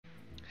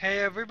Hey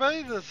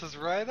everybody, this is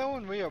Rydo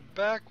and we are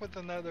back with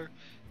another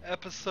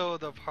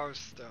episode of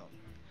Hearthstone.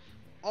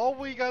 All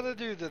we gotta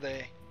do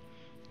today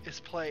is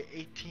play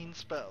 18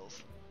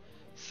 spells.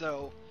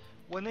 So,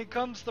 when it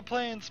comes to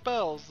playing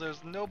spells,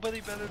 there's nobody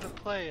better to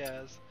play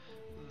as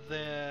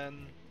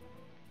than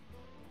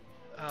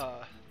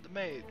the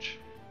Mage.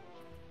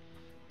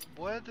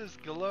 What is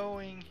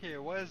glowing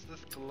here? Why is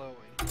this glowing?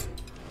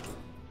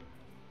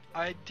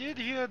 I did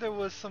hear there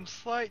was some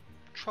slight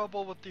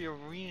trouble with the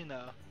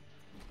arena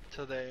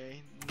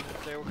today.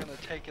 They were gonna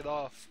take it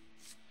off.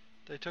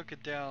 They took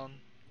it down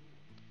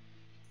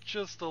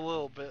just a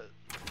little bit.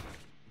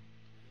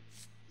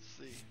 Let's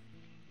see.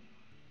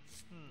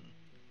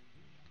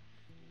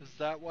 Is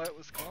that why it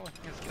was glowing?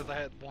 It's because I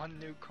had one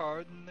new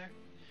card in there?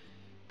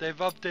 They've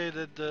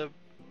updated the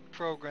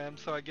program,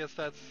 so I guess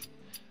that's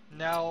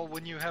now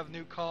when you have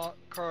new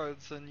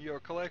cards in your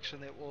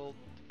collection, it will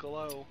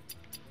glow.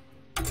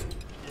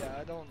 Yeah,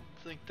 I don't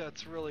think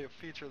that's really a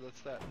feature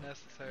that's that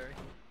necessary.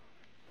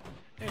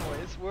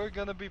 Anyways, we're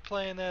gonna be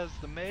playing as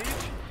the Mage,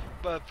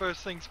 but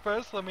first things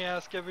first, let me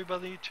ask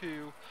everybody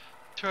to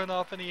turn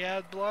off any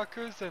ad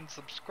blockers and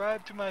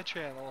subscribe to my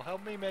channel.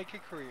 Help me make a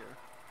career.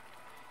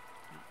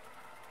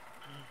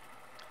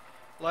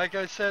 Like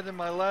I said in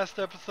my last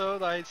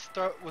episode, I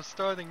was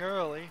starting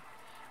early,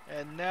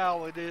 and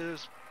now it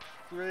is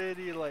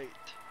pretty late.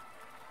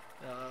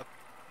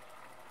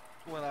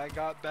 When I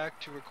got back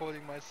to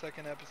recording my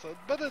second episode,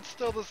 but it's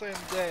still the same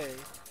day,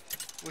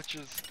 which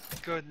is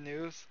good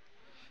news.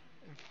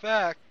 In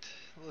fact,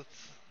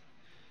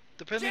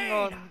 depending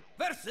on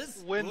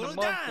when the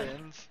month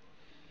ends,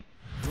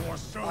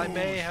 I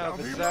may have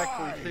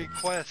exactly 3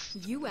 quests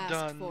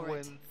done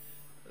when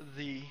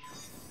the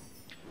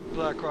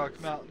Blackrock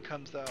Mountain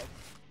comes out.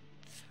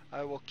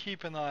 I will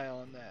keep an eye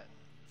on that.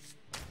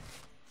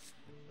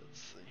 Let's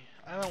see.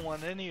 I don't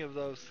want any of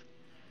those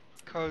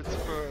cards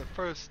for a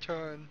first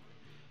turn,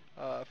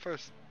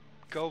 first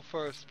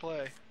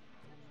play.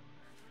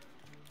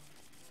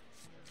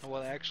 I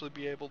want to actually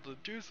be able to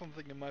do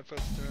something in my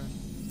first turn.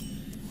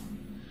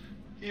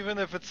 Even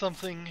if it's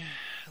something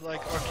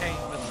like arcane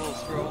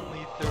missiles for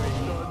only 3.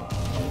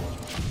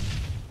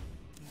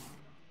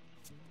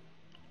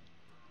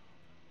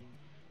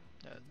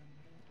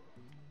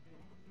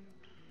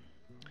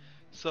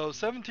 So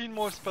 17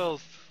 more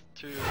spells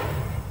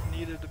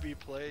needed to be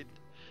played.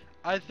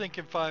 I think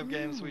in 5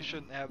 games we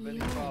shouldn't have any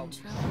problems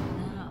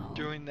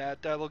doing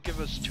that. That'll give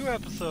us 2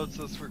 episodes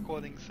this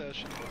recording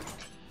session,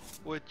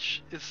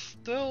 which is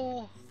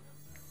still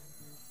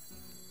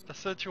a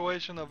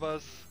situation of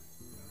us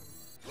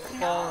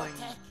falling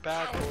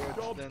backwards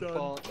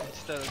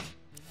instead of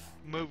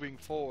moving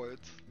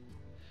forwards.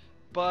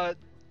 But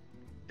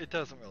it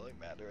doesn't really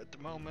matter at the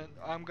moment.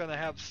 I'm gonna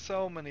have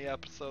so many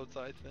episodes,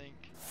 I think,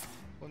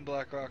 when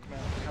Blackrock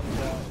Mountain comes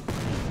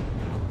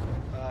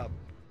out.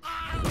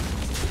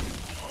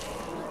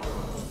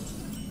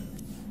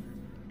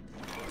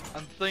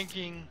 I'm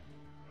thinking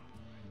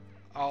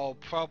I'll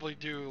probably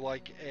do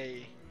like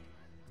a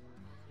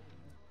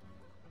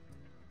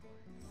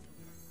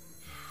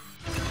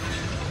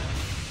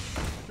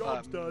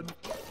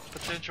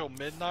potential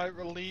midnight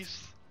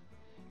release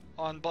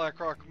on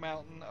Blackrock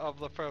Mountain of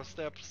the first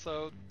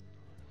episode.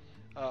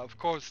 Of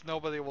course,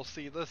 nobody will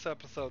see this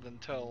episode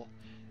until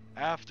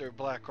after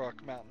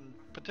Blackrock Mountain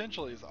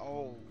potentially is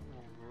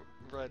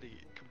already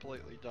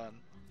completely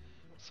done.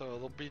 So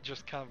it'll be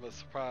just kind of a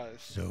surprise.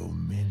 So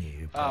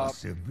many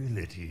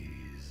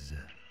possibilities.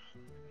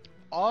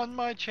 On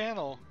my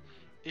channel,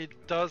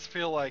 it does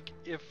feel like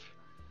if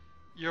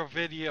your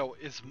video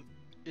is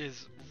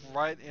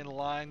right in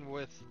line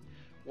with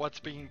what's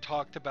being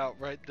talked about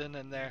right then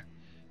and there,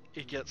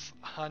 it gets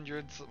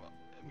hundreds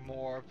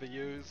more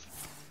views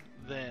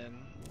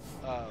than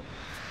any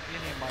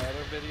of my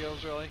other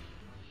videos, really.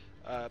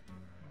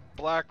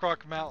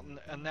 Blackrock Mountain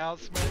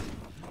announcement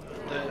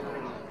that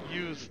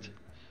used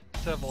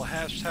several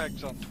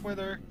hashtags on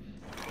Twitter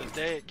the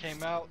day it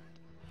came out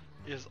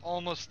is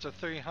almost to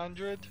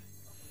 300,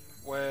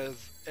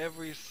 whereas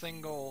every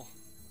single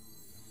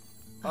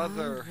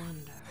other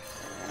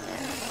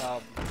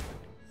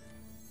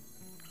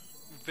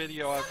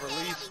video I've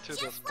released to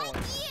this point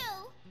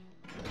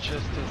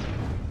just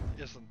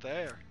isn't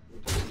there.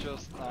 It's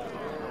just not.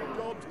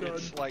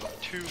 It's like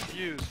 2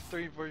 views,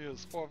 3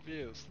 views, 4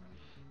 views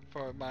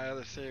for my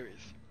other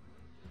series.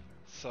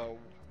 So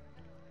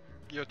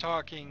you're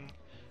talking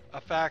a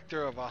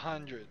factor of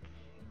 100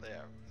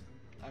 there.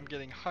 I'm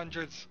getting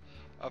hundreds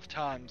of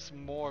times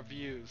more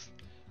views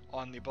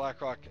on the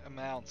Blackrock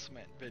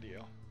announcement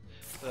video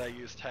that I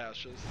used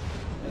hashes.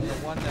 And the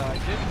one that I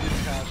didn't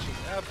use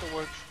hashes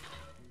afterwards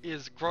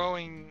is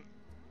growing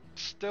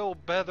still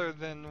better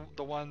than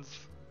the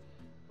ones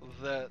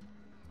that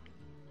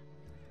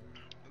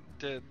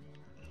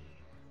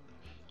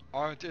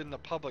aren't in the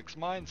public's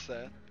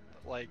mindset,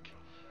 like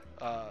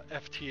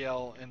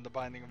FTL in the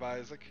Binding of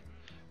Isaac,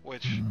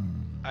 which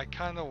I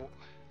kind of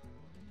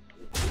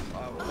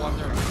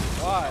wondering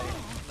why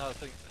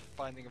nothing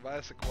Binding of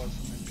Isaac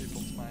wasn't in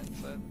people's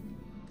mindset,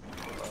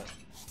 but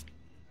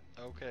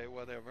okay,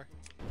 whatever.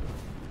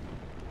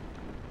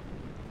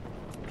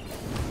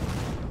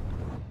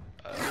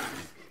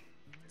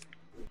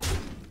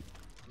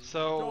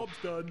 So Job's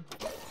done.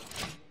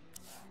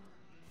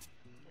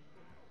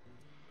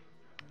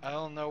 I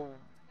don't know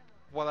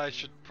what I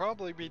should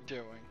probably be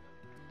doing.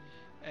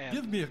 And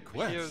Give me a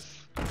quest. here's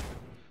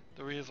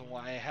the reason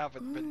why I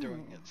haven't been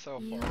doing it so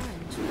far. You're in trouble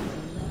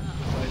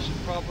now. So I should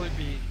probably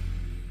be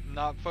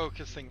not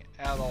focusing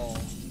at all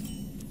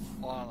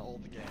on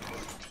old games.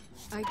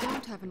 I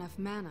don't have enough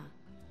mana.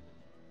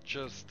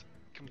 Just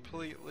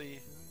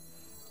completely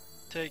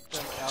take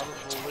them out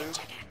of the loop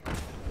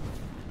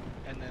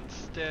and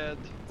instead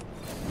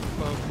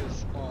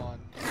focus on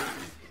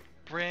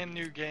brand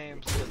new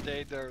games the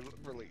day they're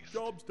released.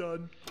 Job's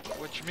done.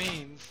 Which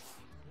means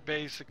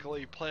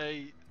basically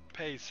pay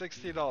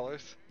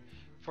 $60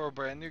 for a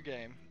brand new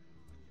game.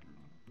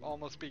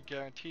 Almost be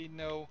guaranteed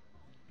no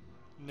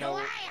thing. Now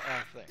I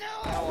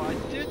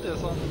did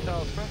this on the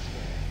Talos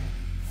Principle.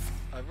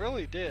 I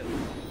really did.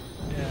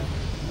 And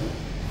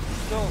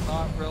still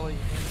not really in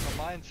the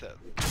mindset.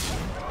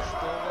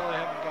 Still really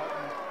haven't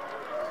gotten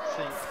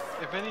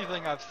if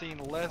anything I've seen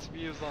less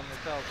views on the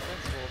Talos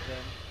Principle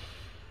than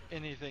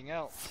anything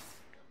else.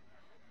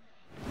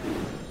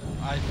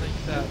 I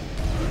think that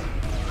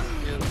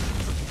is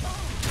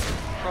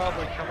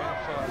probably coming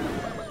from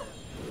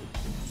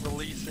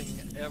releasing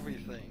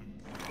everything.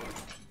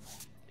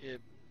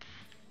 It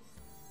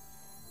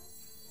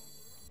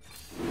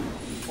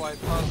quite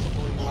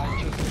possibly might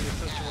just be a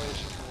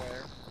situation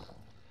where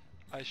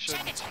I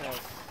shouldn't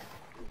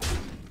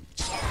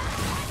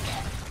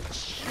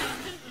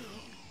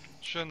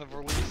have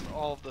released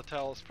all of the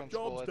Talos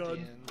Principle Job's at the done.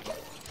 end.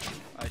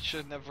 I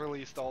shouldn't have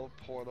released all of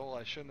Portal.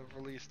 I shouldn't have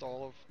released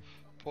all of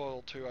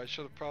Portal 2. I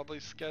should have probably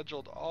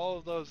scheduled all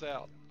of those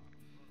out.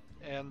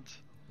 And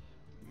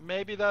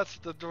maybe that's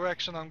the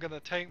direction I'm going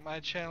to take my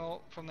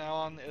channel from now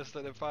on, is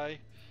that if I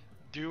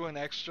do an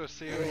extra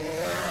series,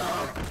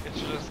 it's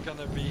just going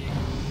to be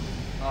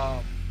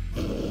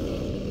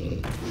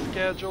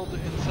scheduled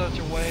in such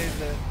a way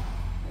that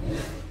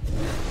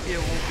it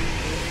will be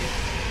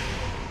released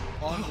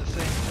on the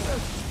same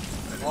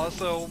day.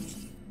 Also,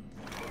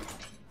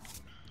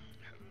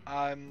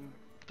 I'm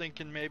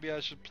thinking maybe I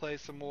should play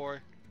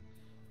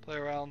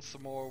around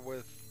some more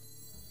with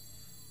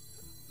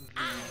the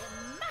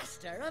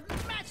Master of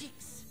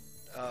Magics.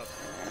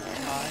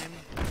 time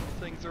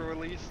things are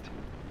released.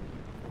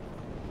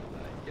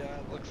 Yeah,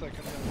 it looks like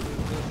I'm gonna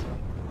lose this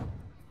one.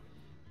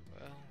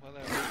 Well,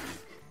 whatever.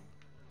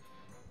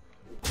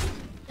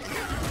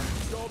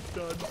 Job's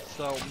done.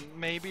 So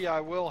maybe I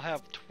will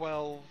have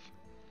 12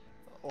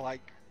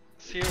 like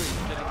series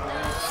getting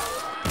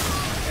released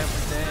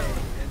every day,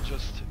 and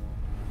just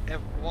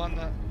one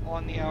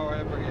on the hour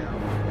every hour.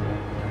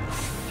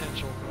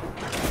 Potential.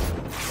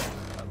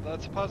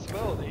 That's a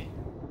possibility.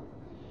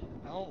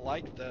 I don't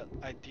like that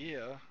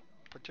idea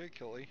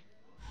particularly.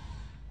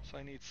 So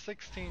I need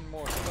 16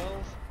 more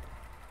spells.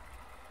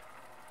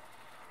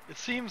 It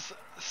seems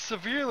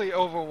severely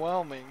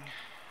overwhelming.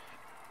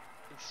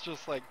 It's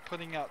just like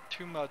putting out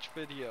too much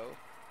video.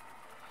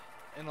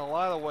 In a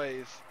lot of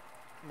ways,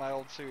 my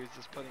old series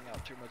is putting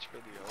out too much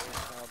video.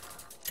 It's not.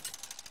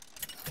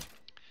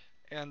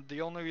 And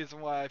the only reason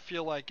why I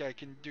feel like I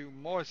can do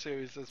more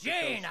series is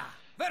because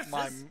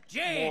my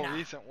more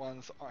recent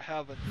ones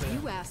haven't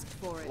been You asked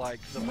for it.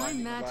 like the My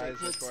Binding of magic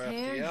will Isaac or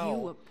tear you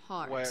FTL,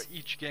 apart. where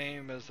each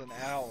game is an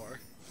hour.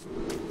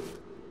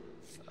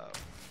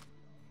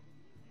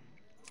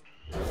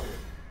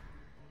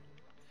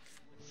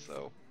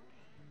 So,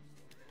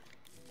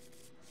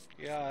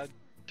 yeah, I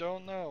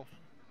don't know.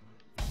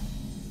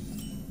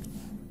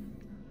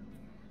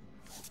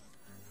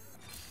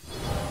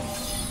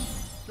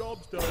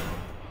 Job's done.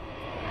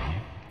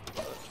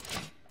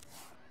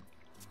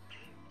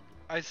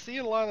 I see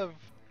a lot of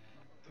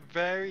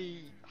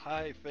very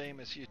high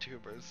famous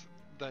YouTubers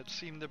that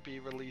seem to be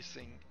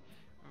releasing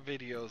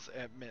videos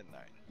at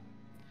midnight.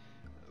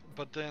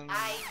 But then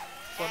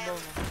some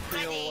of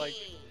them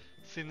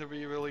seem to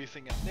be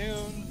releasing at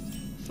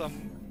noon,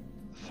 some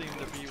seem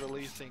to be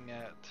releasing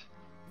at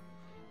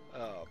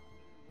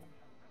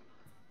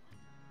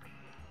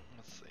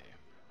let's see.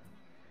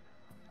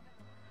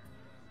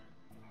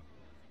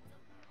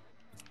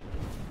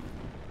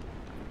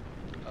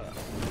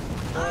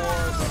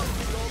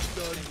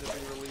 Seem to be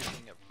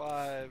releasing at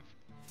 5,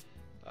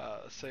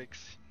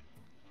 6.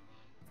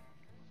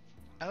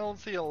 I don't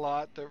see a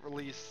lot that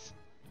release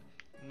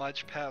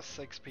much past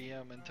 6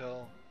 p.m.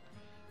 until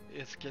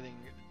it's getting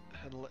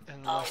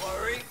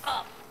Powering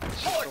up.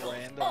 it's just a Portal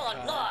random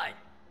online. time.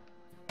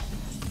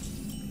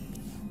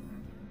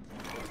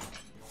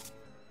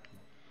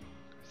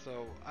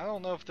 So I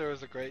don't know if there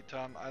is a great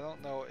time. I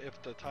don't know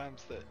if the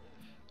times that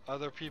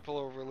other people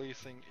are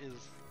releasing is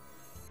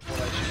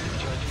what I should be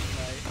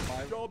judging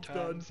my Job's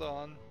times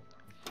on.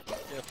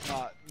 If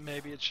not,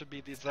 maybe it should be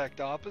the exact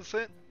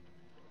opposite.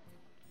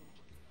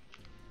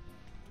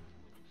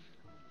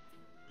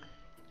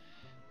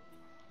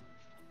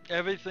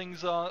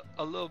 Everything's a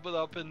little bit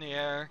up in the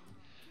air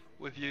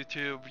with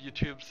YouTube.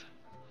 YouTube's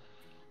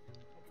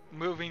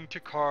moving to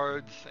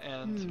cards,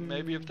 and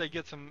maybe if they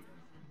get some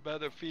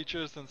better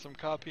features and some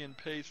copy and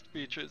paste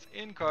features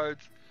in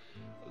cards,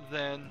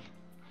 then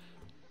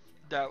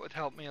that would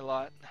help me a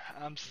lot.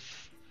 I'm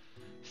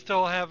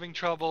still having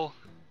trouble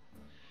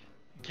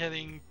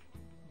getting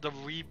the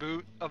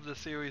reboot of the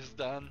series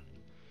done.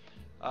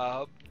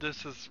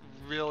 This is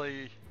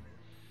really,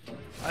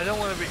 I don't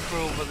want to be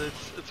cruel, but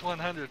it's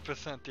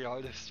 100% the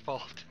artist's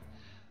fault.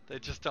 They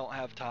just don't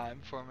have time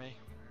for me.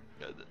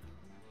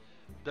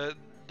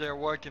 They're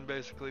working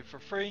basically for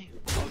free,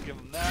 I'll give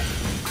them that,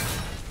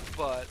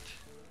 but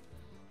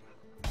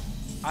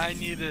I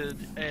needed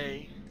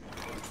a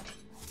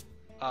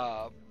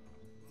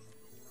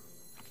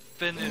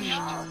finished,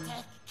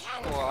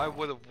 or I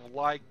would have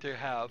liked to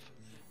have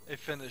a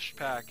finished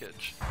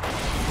package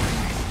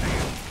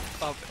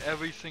of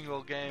every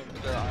single game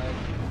that I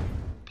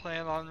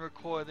plan on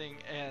recording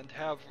and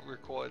have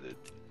recorded,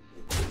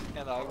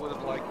 and I would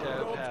have liked to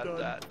have had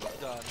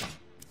that done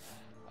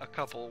a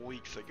couple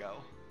weeks ago.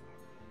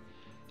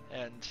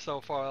 And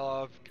so far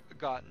all I've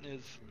gotten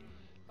is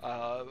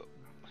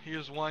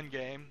here's one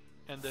game,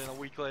 and then a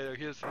week later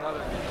here's another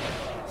game.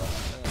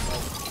 And I'm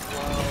like,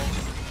 well,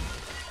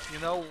 you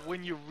know,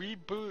 when you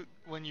reboot,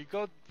 when you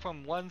go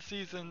from one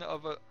season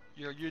of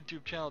your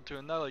YouTube channel to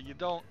another, you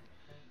don't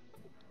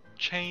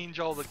change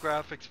all the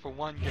graphics for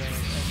one game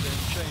and then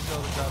change all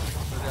the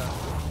graphics for the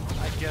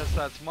other. I guess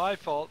that's my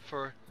fault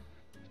for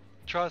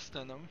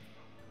trusting them.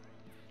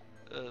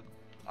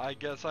 I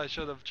guess I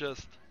should have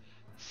just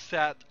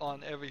sat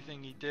on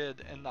everything he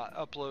did and not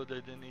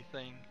uploaded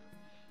anything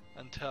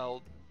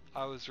until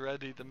I was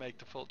ready to make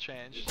the full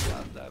change.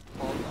 Yeah, that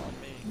falls on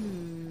me.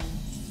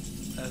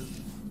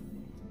 As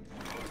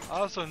I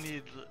also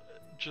need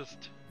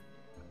just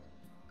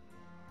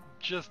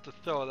to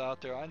throw it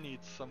out there, I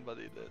need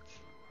somebody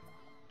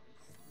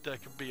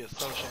that could be a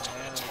social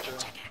manager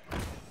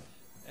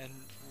and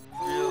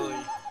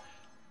really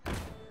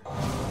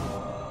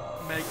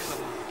make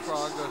some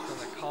progress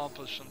and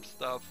accomplish some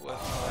stuff with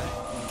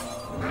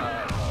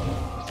my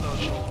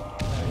social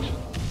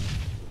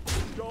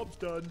connections. Job's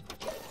done.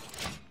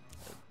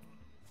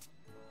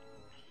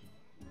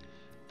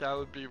 That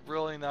would be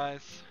really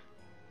nice.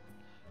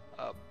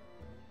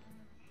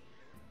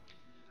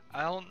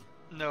 I don't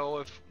know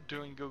if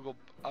doing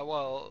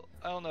well,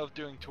 I don't know if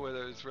doing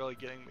Twitter is really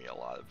getting me a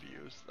lot of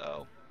views,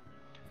 though.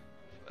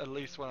 At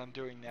least what I'm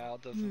doing now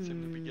doesn't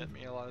seem to be getting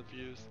me a lot of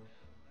views.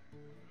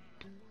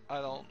 I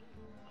don't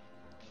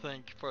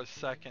think for a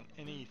second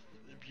any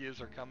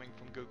views are coming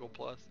from Google+.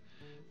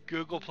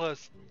 Google+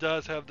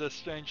 does have this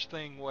strange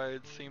thing where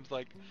it seems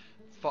like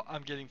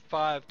I'm getting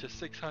 500 to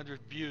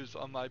 600 views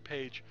on my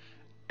page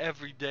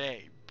every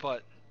day,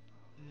 but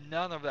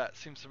none of that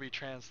seems to be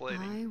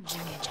translating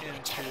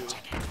into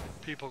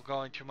people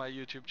going to my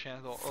YouTube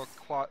channel or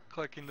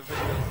clicking the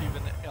videos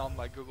even on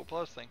my Google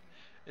Plus thing.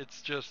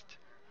 It's just,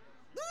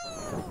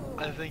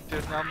 I think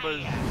their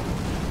numbers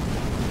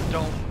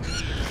don't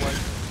mean what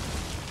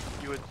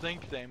you would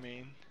think they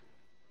mean.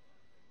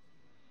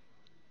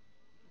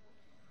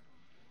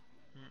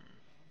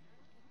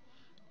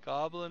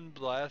 Goblin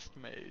Blast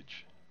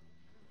Mage.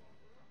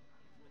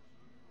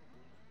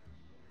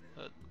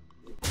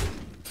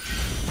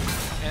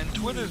 And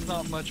Twitter's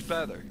not much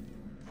better.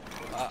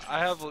 I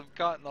have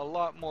gotten a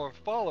lot more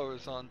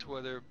followers on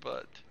Twitter,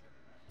 but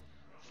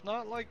it's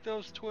not like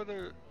those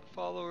Twitter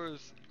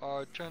followers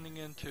are turning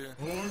into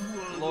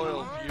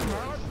loyal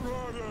viewers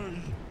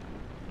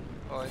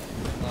or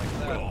anything like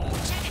that.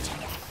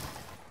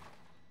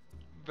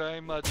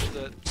 Very much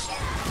that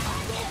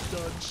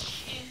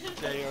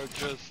they are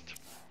just,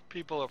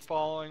 people are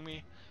following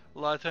me. A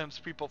lot of times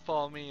people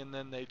follow me and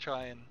then they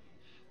try and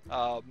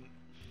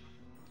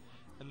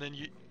then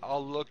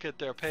I'll look at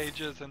their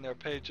pages, and their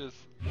pages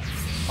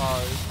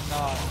are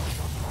not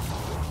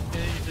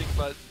anything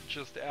but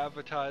just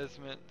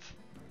advertisements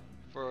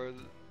for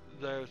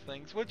their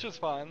things, which is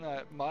fine.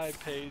 My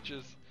page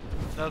is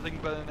nothing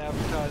but an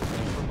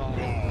advertisement for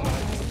mine.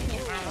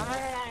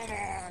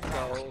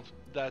 So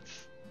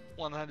that's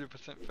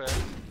 100% fair.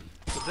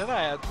 But then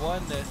I had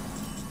one that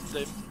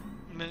they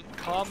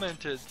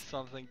commented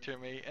something to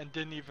me and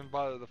didn't even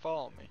bother to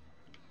follow me.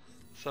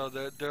 So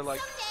they're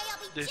like,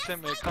 they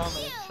sent me a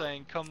comment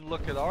saying, come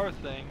look at our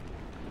thing,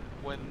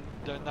 when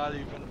they're not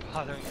even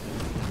bothering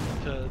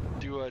to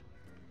do a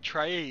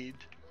trade,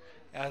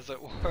 as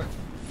it were,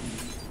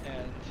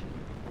 and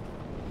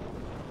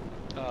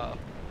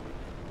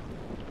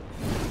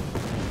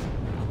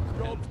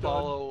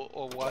follow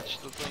or watch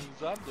the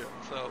things I'm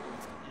doing. So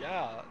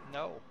yeah,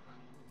 no.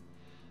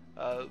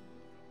 And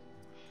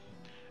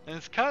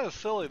it's kind of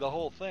silly, the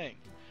whole thing.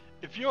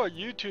 If you're a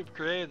YouTube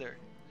creator,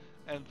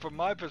 and from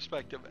my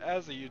perspective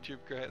as a YouTube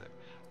creator,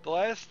 the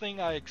last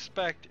thing I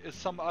expect is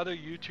some other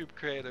YouTube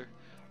creator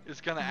is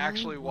going to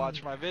actually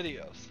watch my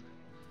videos.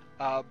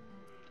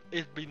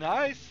 It'd be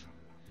nice,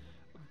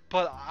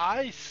 but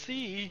I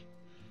see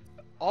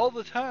all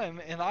the time,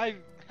 and I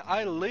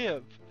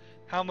live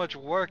how much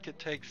work it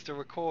takes to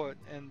record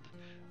and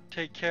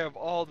take care of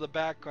all the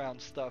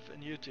background stuff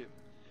in YouTube.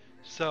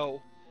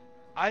 So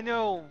I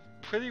know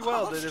pretty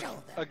well that if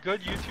a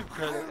good YouTube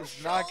creator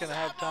is not going to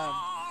have time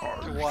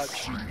to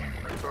watch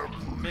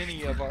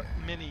many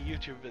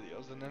YouTube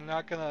videos, and they're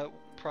not going to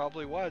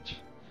probably watch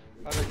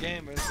other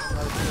gamers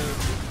unless they're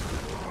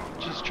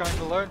just trying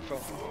to learn from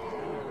them.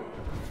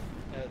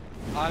 And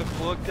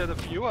I've looked at a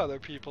few other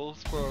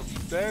people's for a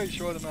very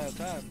short amount of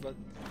time, but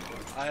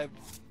I've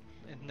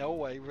in no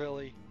way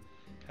really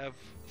have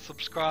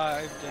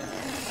subscribed and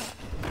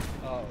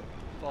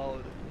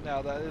followed it.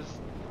 Now that is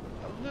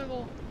a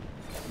little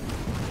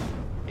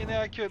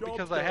inaccurate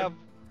because I have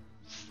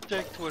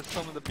sticked with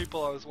some of the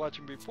people I was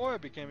watching before I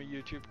became a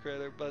YouTube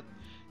creator, but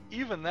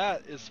even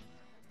that is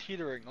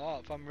teetering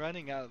off. I'm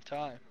running out of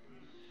time.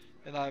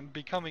 And I'm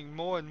becoming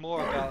more and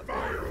more about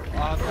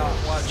I'm not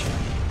watching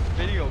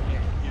video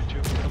game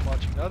YouTubers, I'm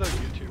watching other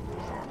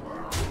YouTubers.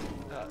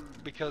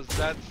 Because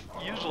that's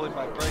usually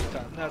my break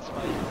time. That's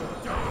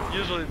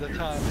usually the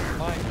time in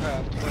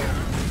Minecraft where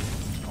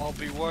I'll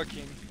be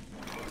working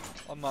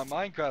on my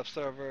Minecraft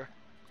server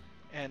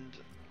and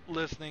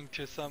listening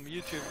to some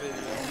YouTube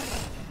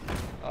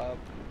video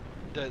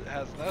that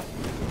has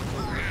nothing to do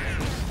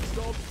with it.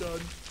 Job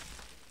done.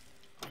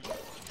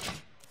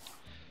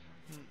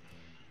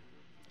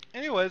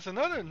 Anyways, in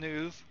other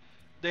news,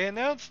 they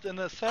announced an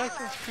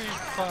Assassin's Creed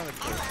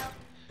Chronicles,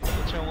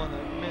 which I want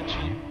to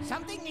mention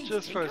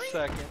just for a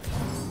second,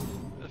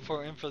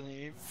 for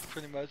Infinity,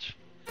 pretty much,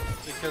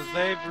 because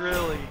they've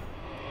really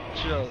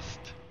just,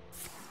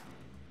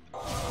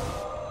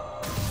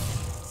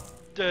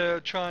 they're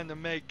trying to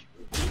make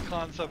the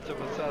concept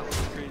of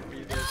Assassin's Creed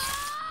be this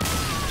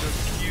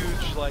just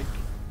huge, like,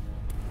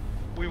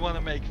 we want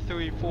to make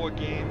 3-4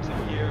 games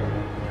a year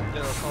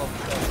that are called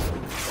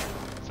Assassin's.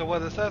 So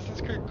what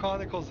Assassin's Creed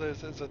Chronicles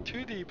is a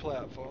 2D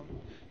platform,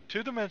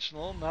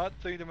 two-dimensional, not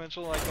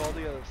three-dimensional like all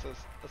the other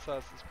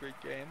Assassin's Creed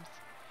games.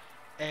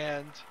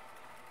 And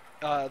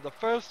the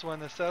first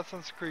one,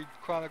 Assassin's Creed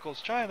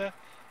Chronicles China,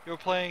 you're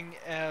playing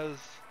as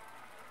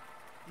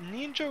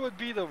ninja would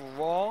be the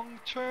wrong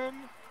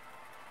term,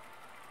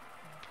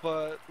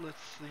 but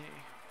let's see.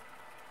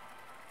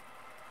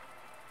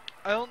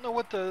 I don't know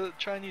what the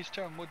Chinese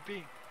term would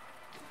be.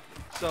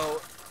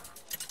 So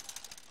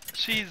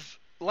she's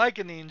like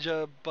a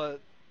ninja,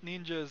 but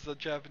ninja is a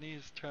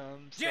Japanese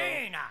term, so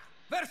I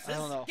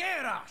don't know.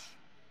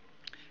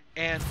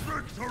 And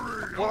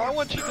what I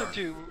want you to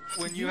do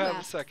when you have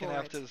a second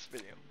after this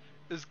video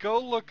is go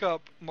look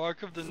up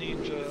Mark of the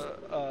Ninja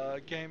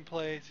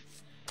gameplays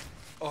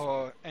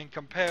and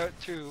compare it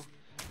to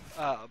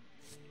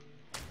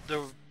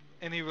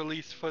any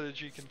release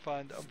footage you can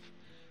find of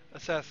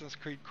Assassin's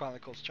Creed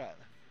Chronicles China.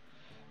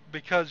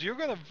 Because you're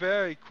going to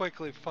very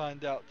quickly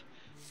find out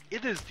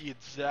it is the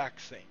exact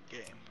same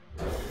game.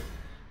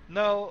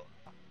 No,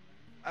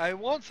 I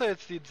won't say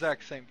it's the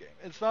exact same game.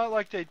 It's not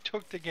like they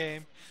took the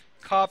game,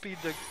 copied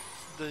the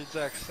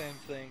exact same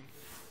thing,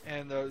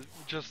 and they're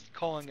just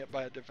calling it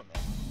by a different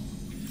name.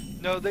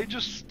 No, they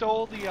just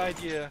stole the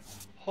idea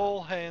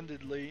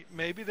whole-handedly.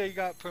 Maybe they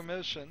got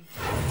permission.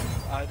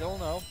 I don't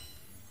know.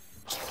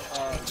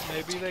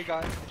 Maybe they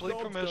got complete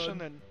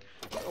permission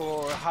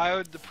or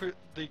hired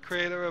the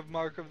creator of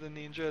Mark of the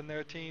Ninja and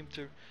their team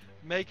to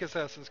make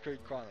Assassin's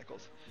Creed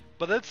Chronicles.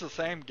 But it's the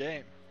same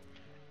game.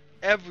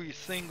 Every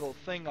single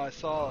thing I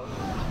saw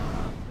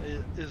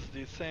is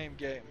the same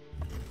game.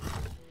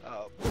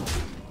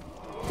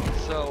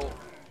 So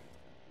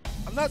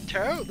I'm not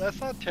terrible.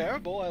 That's not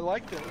terrible. I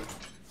liked it.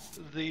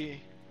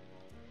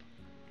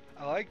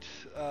 I liked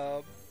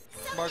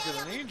Mark of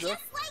the Ninja.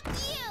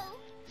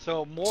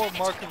 So more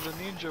Mark of the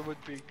Ninja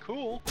would be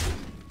cool.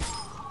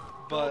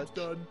 But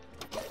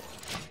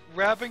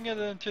wrapping it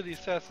into the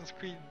Assassin's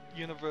Creed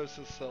universe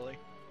is silly.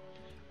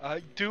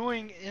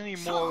 Doing any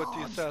more with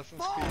the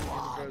Assassin's Creed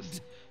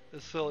universe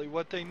is silly.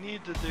 What they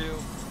need to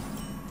do,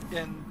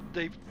 and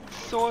they've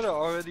sort of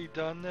already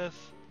done this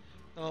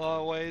in a lot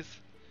of ways,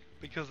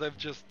 because they've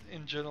just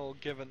in general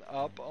given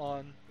up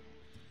on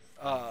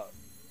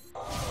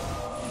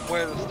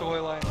where the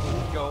storyline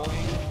was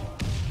going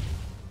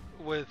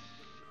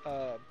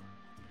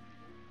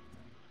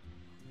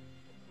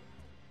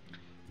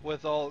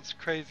with all its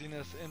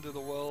craziness, into the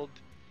world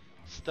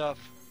stuff.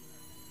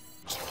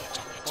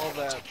 All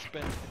that's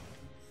been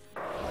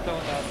thrown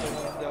out the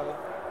window,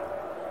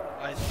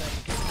 I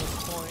think, at this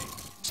point.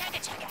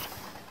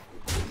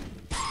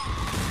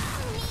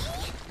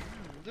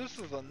 This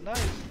is a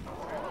nice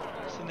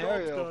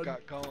scenario I've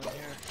got going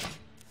here.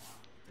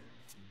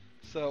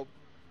 So,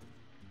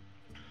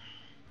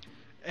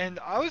 and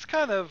I was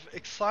kind of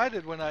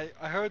excited when I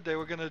heard they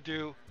were going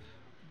to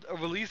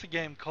release a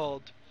game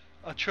called,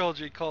 a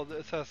trilogy called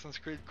Assassin's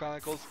Creed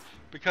Chronicles,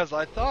 because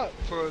I thought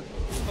for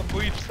a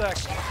brief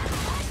second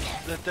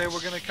that they were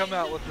going to come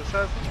out with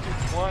Assassin's Creed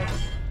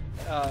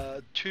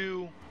 1,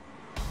 2,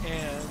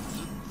 and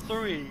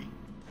 3,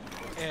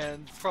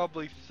 and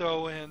probably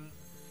throw in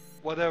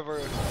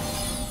whatever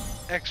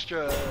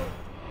extra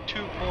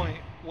 2-point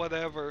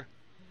whatever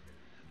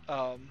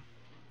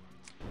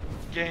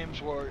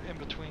games were in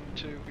between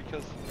 2,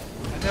 because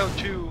I know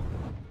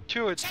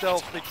 2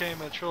 itself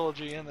became a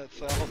trilogy in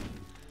itself.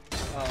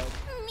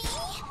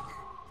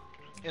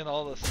 In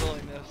all the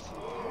silliness.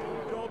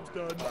 Job's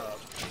done.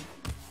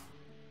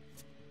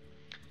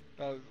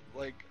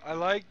 Like, I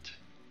liked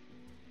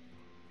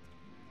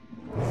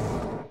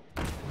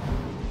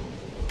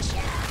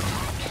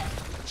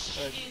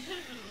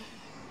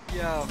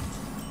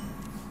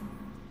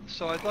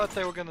thought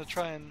they were gonna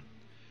try and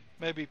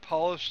maybe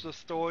polish the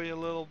story a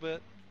little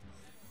bit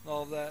and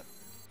all that.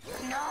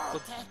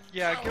 But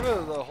yeah, get rid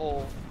of the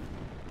whole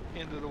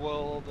end of the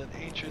world and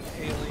ancient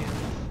aliens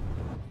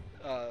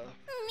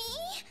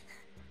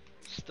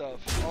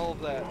stuff. All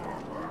of that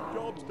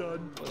Job's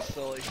done. was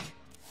silly.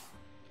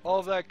 All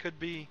of that could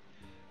be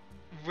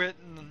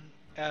written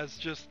as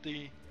just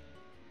the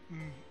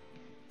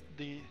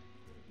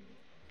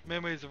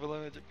memories of a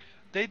lunatic.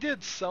 They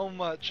did so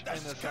much in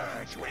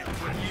Assassin's Creed.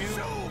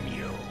 When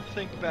you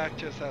think back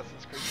to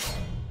Assassin's Creed,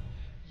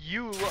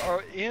 you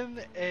are you're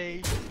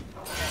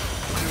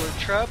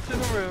trapped in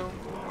a room,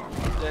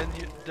 then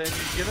you get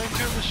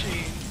into a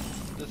machine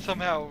that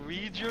somehow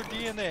reads your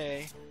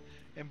DNA,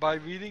 and by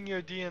reading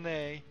your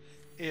DNA,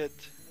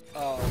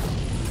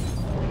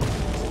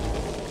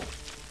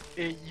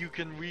 you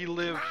can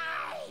relive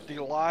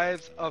the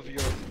lives of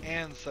your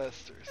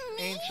ancestors,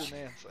 ancient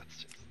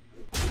ancestors,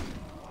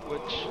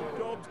 which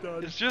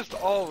is just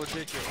all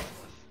ridiculous.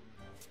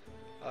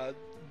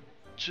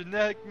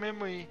 Genetic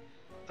memory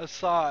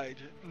aside,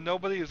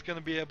 nobody is going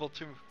to be able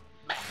to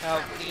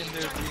have in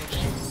their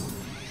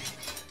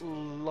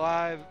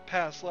DNA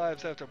past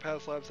lives after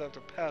past lives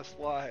after past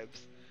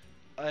lives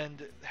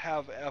and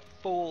have a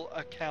full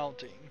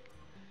accounting.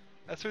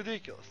 That's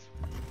ridiculous.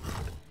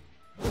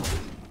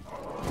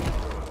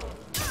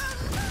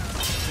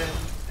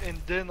 And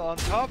then on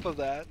top of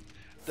that,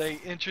 they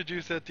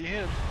introduce at the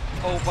end,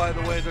 oh, by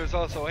the way, there's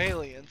also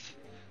aliens.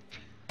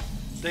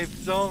 They've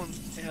thrown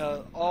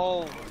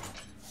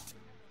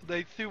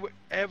they threw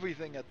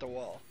everything at the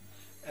wall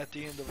at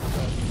the end of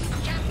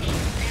Assassin's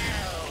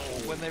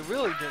Creed, when they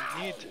really didn't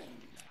need to.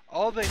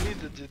 All they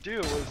needed to do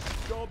was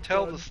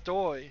tell the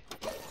story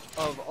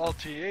of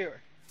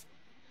Altair,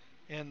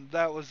 and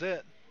that was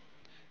it.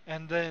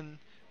 And then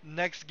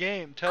next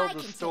game, tell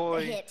the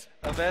story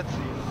of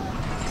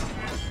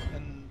Ezio,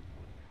 and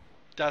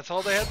that's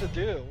all they had to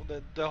do.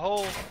 The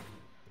whole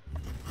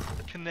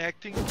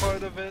connecting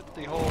part of it,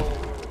 the whole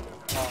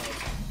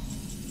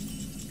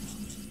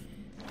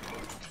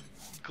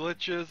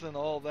glitches and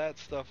all that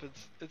stuff,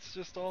 it's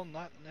just all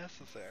not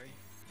necessary.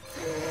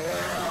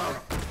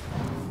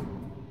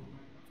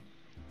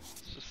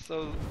 It's just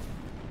so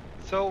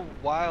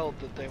wild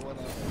that they went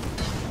on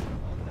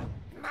that.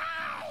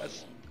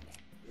 That's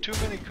too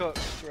many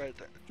cooks right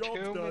there.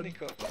 Too many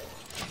cooks.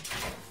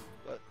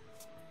 But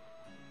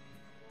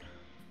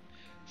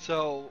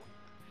so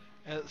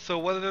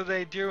what are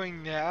they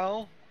doing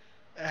now?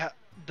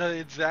 The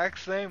exact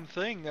same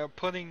thing. They're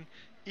putting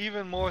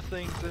even more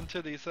things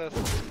into the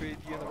Assassin's Creed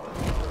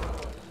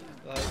universe.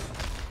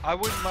 I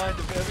wouldn't mind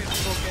if every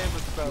single game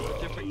was about a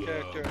different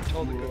character and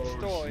told a good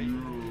story,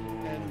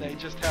 and they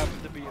just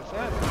happen to be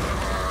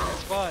assassins.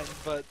 It's fine,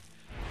 but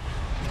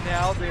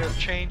now they're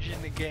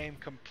changing the game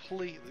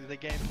completely, the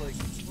gameplay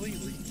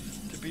completely,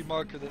 to be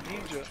Mark of the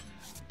Ninja.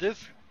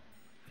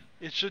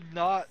 It should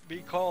not be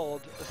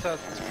called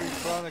Assassin's Creed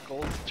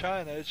Chronicles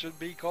China. It should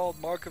be called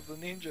Mark of the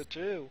Ninja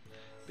 2,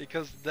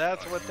 because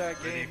that's what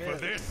that game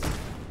is.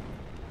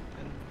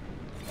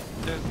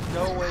 There's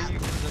no way you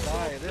can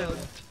deny it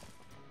isn't.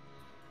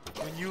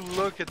 When you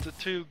look at the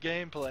two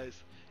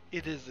gameplays,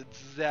 it is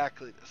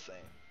exactly the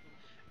same.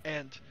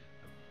 And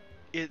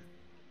it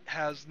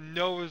has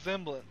no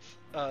resemblance.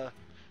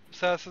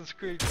 Assassin's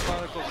Creed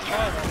Chronicles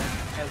China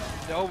has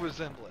no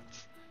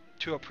resemblance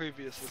to a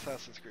previous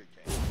Assassin's Creed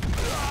game.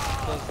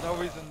 There's no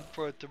reason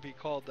for it to be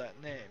called that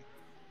name.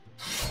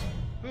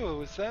 Ooh,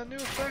 was that a new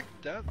effect?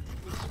 That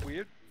was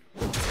weird.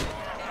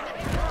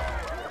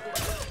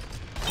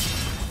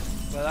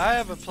 But I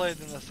haven't played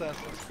an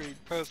Assassin's Creed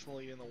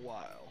personally in a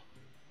while.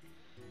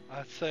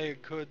 I'd say a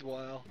good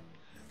while.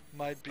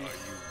 Might be. Are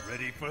you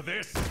ready for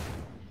this?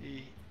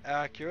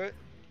 Accurate.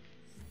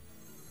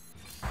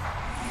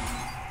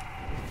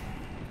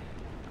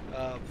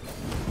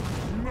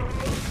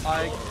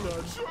 I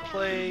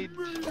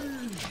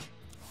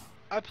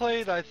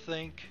played, I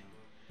think,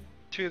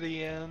 to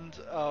the end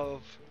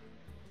of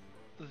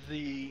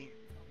the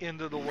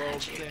end of the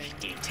world thing,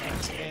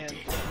 and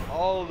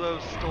all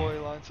those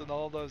storylines and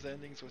all those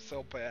endings were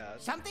so bad.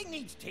 Something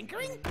needs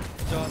tinkering?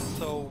 Done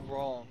so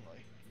wrongly.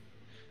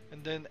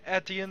 And then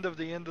at the end of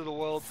the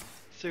world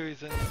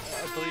series, in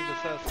I believe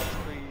Assassin's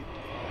Creed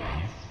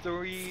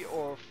 3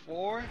 or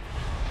 4, I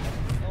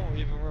don't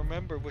even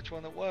remember which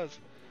one it was.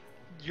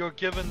 You're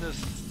given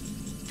this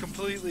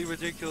completely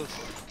ridiculous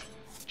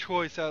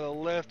choice out of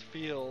left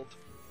field,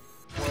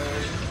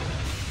 where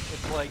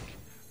it's like,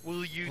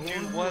 will you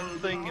do one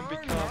thing and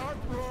become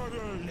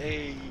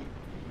a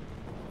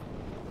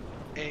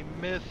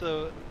myth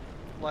of,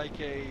 like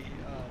a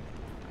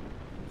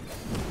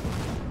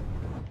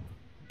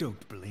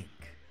Don't blink.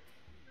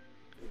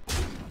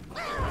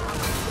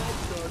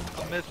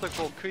 a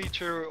mythical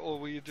creature, or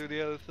will you do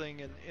the other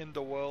thing and end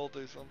the world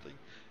or something?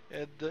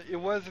 It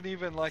wasn't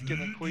even like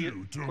an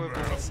equivalent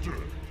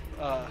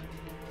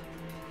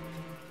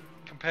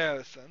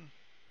comparison,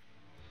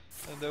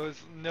 and there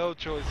was no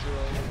choice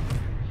really.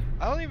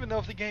 I don't even know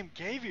if the game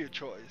gave you a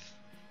choice.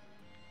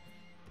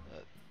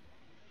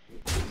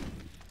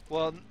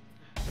 Well,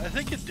 I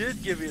think it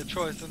did give you a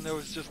choice, and there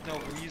was just no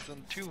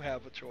reason to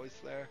have a choice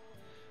there.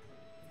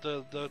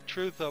 The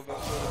truth of it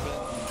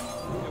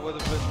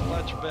would have been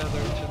much better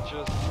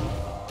to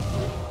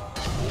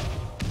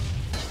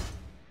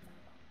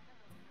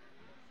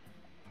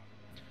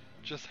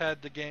just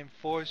had the game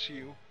force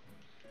you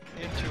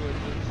into a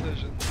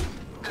decision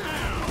and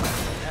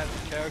have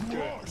the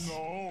character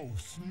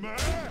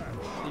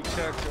the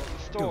character in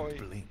the story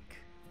Don't blink.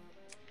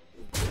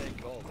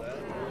 make all that.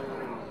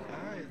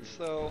 Alright,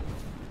 so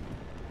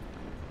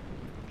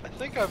I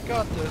think I've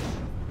got this,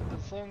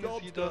 as long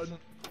as he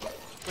doesn't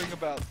bring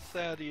about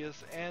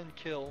Thaddeus and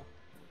kill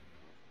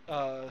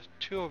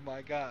two of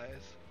my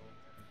guys.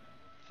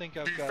 I think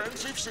I've got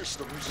this. Defensive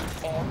systems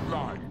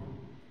online.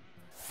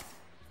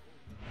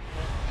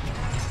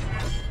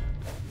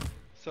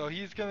 So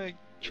he's gonna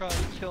try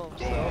and kill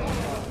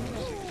himself,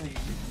 not succeed.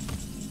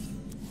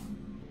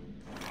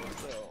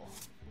 So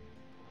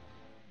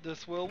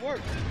this will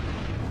work.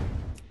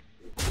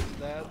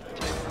 That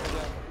takes us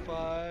down to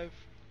 5.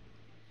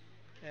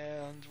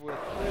 And with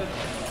this,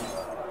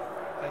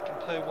 I can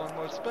play one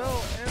more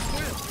spell and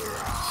win.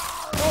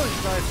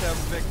 Always nice to have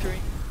a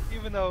victory,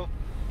 even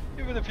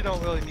if you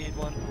don't really need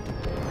one.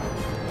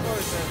 It's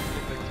always nice to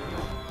get victories.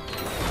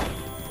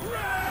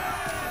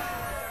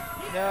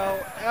 Now,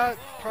 at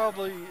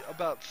probably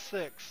about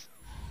 6,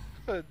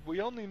 good,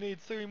 we only need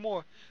 3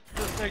 more.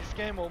 This next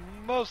game will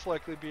most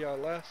likely be our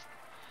last.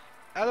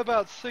 At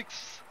about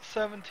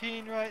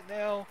 6:17 right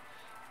now,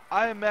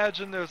 I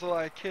imagine there's a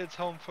lot of kids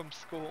home from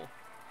school.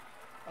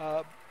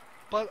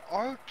 But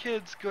are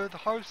kids good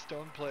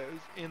Hearthstone players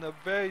in a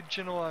very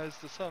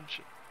generalized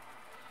assumption?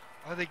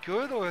 Are they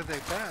good or are they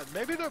bad?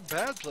 Maybe they're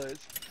bad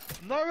players.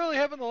 I'm not really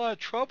having a lot of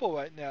trouble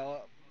right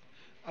now.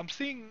 I'm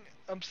seeing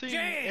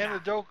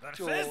anecdotal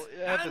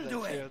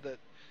evidence here that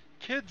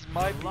kids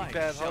might be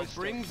bad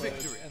Hearthstone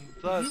players, and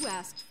thus You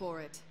asked for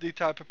it. the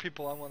type of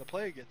people I want to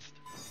play against.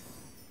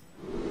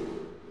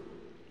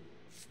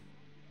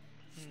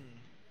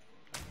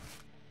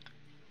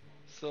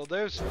 So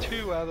there's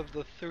 2 out of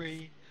the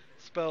 3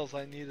 spells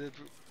I needed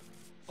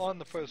on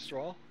the first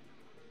draw.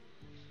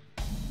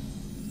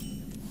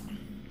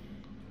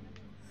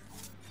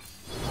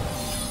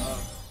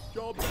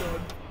 Job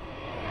done.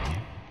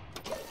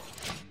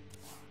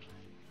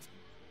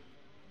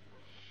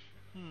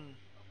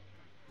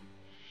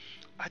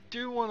 I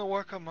do want to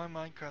work on my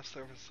Minecraft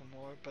server some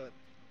more, but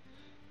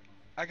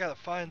I gotta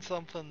find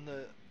something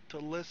to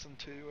listen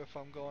to if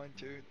I'm going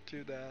to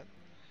do that.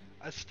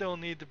 I still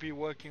need to be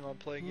working on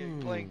Play Geek.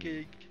 Play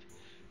Geek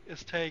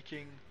is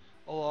taking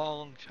a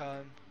long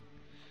time.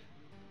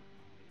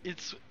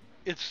 It's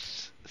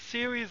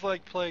series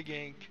like Play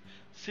Geek,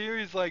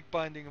 series like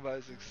Binding of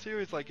Isaac,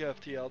 series like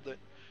FTL that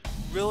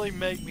really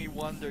make me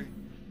wonder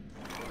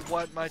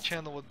what my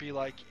channel would be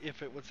like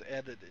if it was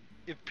edited.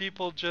 If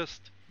people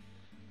just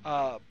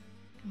What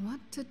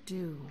to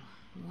do?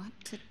 What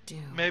to do?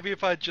 maybe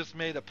if I just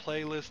made a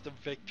playlist of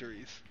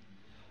victories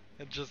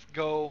and just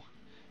go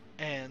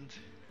and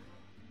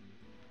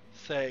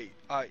say,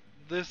 alright,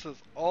 this is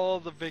all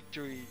the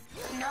victory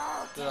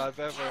that I've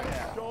ever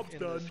had in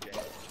this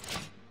game.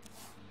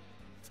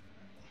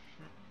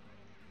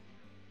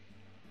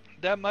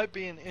 That might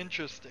be an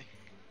interesting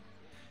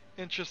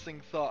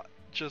thought.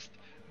 Just,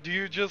 do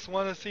you just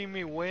want to see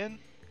me win?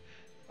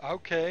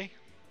 Okay.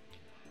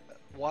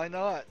 Why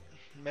not?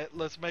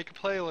 Let's make a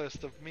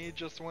playlist of me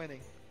just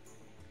winning.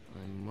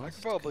 I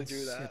could probably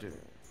do that.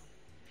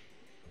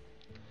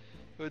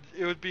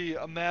 It would be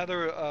a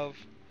matter of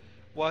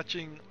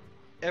watching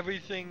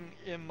everything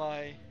in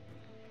my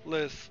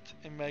list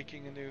and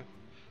making a new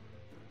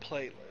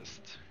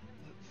playlist.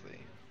 Let's see.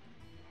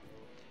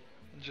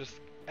 And just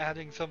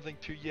adding something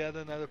to yet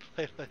another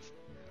playlist.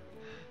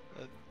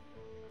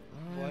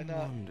 Why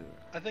not?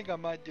 I think I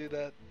might do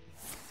that.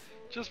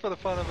 Just for the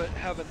fun of it,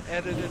 have an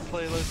edited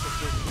playlist of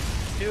just,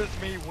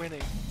 here's me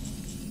winning.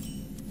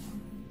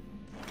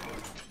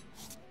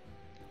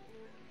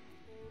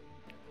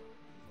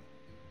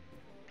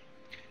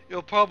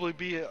 It'll probably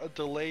be a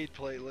delayed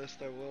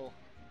playlist, I will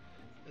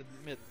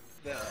admit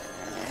that.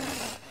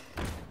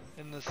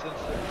 In the sense that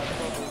I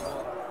probably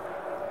won't.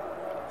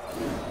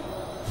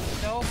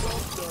 No,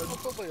 I'll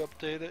probably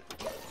update it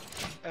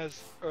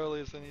as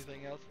early as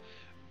anything else.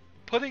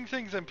 Putting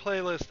things in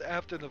playlist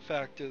after the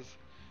fact is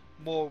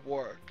more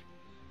work.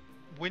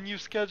 When you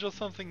schedule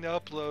something to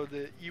upload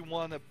it, you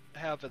want to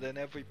have it in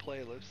every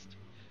playlist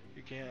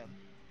you can.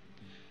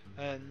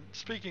 And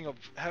speaking of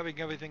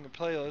having everything in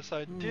playlists,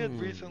 I did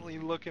recently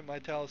look at my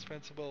Talos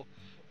Principle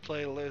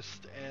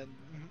playlist and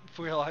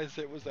realized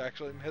it was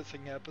actually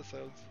missing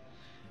episodes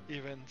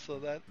even, so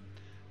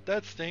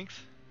that stinks.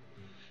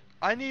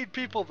 I need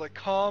people to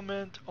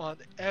comment on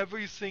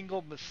every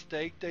single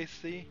mistake they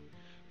see.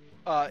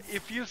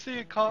 If you see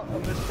a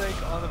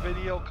mistake on a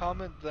video,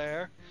 comment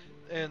there,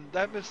 and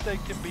that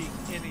mistake can be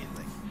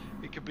anything.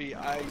 It could be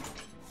I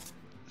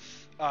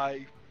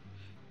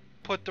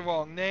put the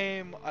wrong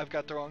name, I've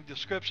got the wrong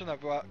description,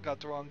 I've got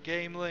the wrong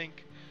game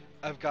link,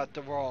 I've got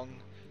the wrong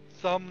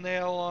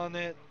thumbnail on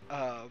it.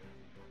 I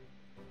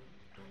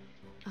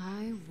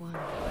I wonder.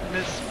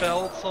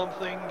 Misspelled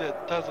something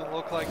that doesn't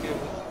look like it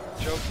was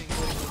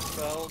jokingly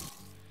misspelled,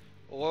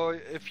 or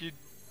if you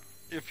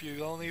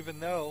don't even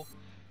know,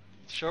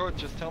 sure,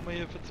 just tell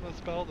me if it's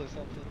misspelled or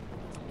something.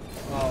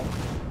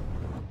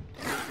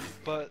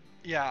 But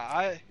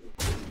yeah,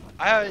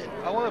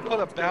 I want to put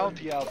a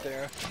bounty out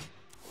there,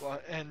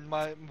 and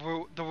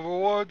the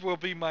reward will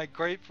be my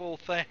grateful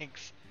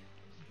thanks.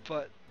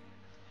 But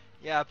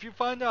yeah, if you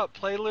find out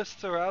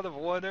playlists are out of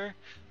order,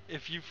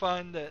 if you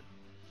find that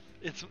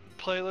it's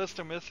playlists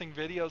are missing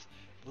videos,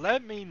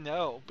 let me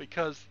know,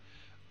 because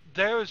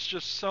there is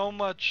just so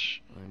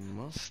much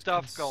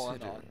stuff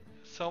going on,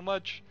 so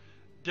much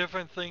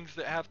different things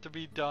that have to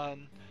be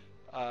done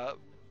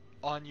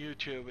on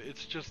YouTube.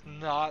 It's just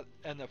not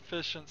an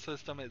efficient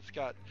system. It's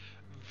got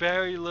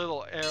very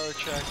little error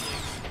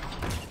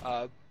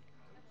checking,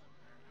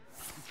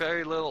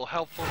 very little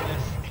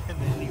helpfulness in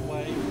any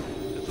way.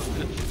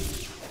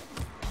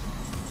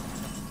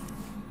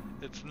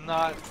 It's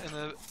not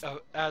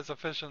as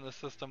efficient a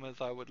system as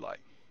I would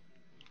like.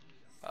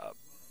 Alright,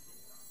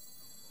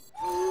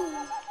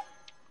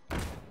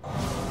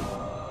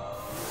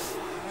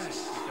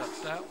 we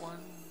got that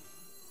one.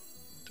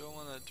 Don't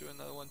want to do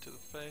another one to the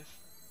face.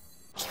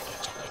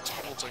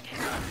 We'll bring him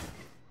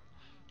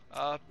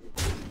back.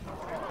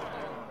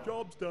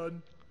 Job's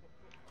done.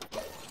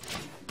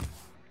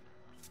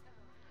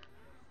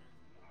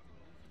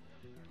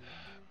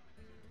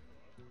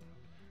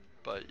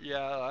 But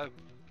yeah, I've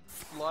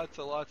lots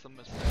of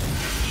mistakes,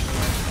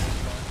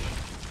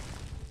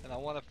 and I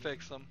want to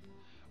fix them.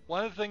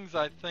 One of the things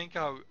I think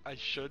I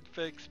should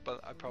fix,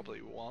 but I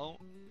probably won't,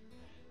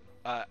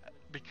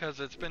 because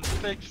it's been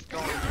fixed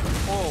going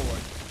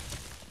forward,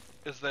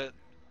 is that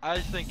I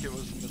think it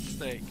was a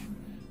mistake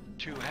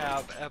to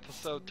have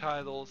episode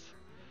titles,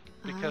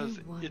 because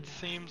it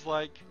seems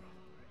like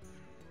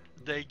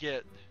they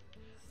get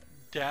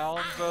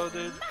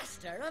downvoted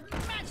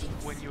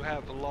when you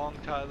have long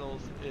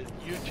titles.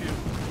 YouTube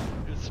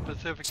is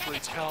specifically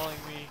telling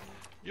me,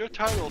 your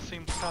title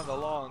seems kind of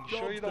long.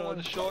 Sure you don't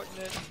want to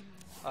shorten it?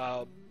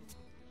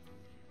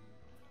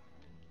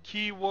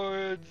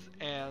 Keywords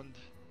and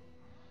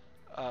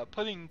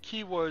putting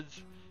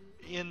keywords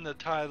in the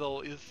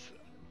title is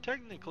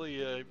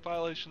technically a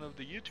violation of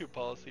the YouTube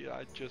policy.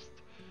 I just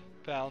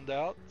found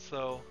out,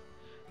 so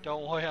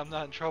don't worry, I'm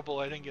not in trouble.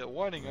 I didn't get a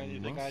warning or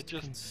anything. I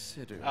just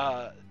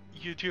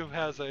YouTube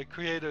has a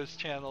creators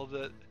channel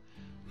that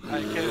I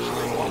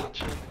occasionally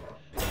watch, and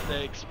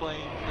they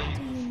explain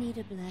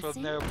things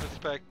from their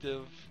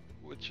perspective,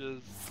 which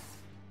is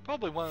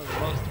probably one of the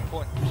most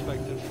important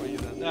perspectives for you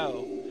to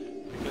know,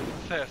 because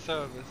it's their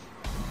service.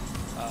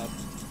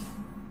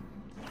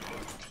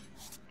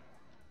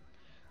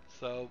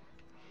 So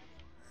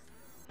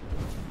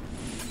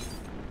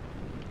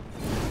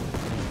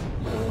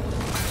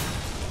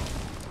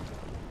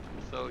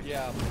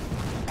yeah,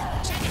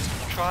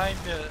 trying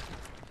to,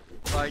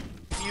 like,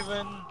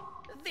 even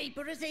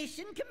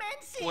vaporization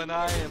commencing. When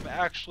I am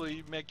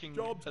actually making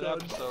an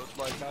episode,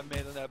 like I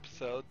made an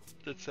episode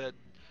that said,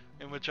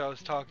 in which I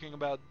was talking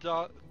about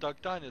Duck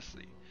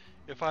Dynasty.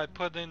 If I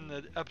put in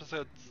the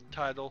episode's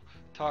title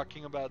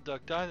talking about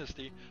Duck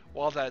Dynasty,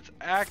 while that's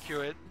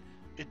accurate,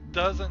 it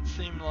doesn't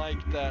seem like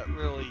that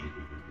really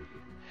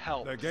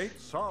helps. The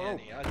gates are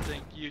open. I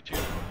think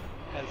YouTube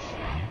has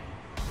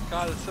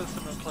got a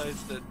system in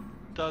place that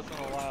doesn't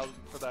allow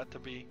for that to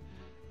be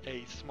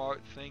a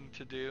smart thing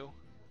to do.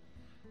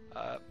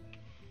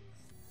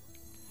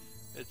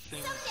 It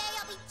seems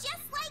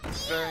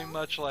very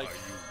much like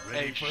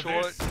a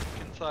short,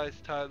 concise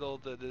title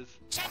that is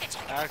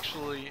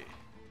actually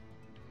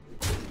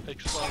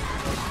explaining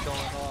what's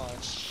going on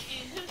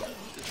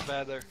is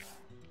better.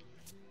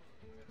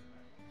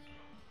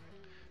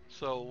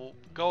 So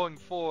going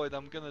forward,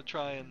 I'm gonna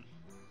try and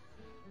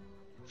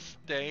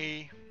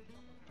stay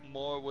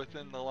more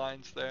within the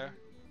lines there.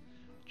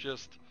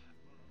 Just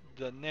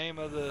the name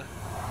of the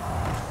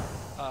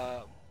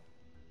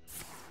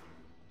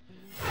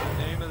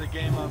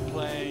game I'm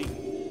playing.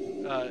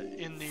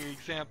 In the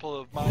example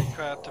of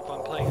Minecraft, if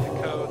I'm playing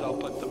the code, I'll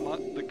put the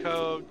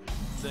code,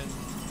 then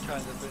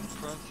kind of in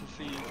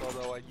parentheses,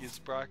 although I use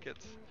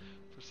brackets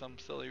for some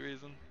silly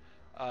reason.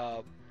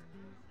 I'll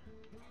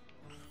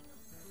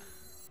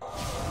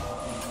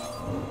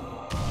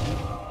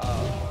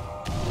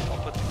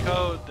put the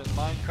code, then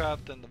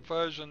Minecraft, and the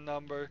version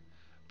number,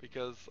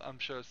 because I'm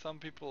sure some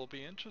people will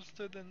be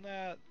interested in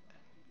that.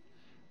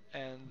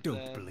 And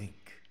don't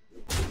blink.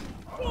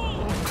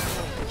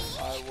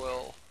 I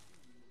will.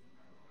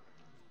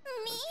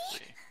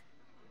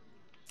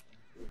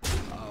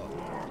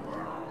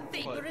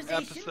 Put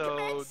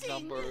episode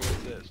number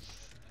of this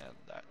and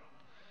that.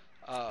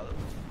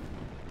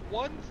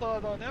 One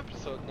thought on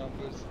episode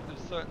numbers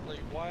is certainly,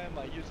 why am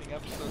I using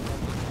episode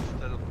numbers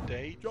instead of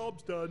date?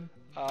 Job's done.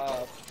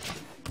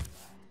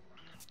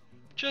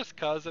 Just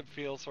cause it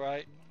feels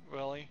right,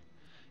 really.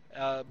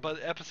 But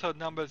episode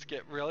numbers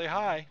get really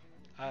high.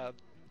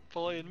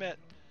 Fully admit.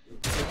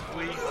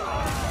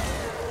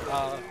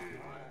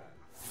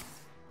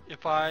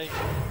 If I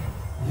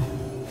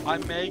I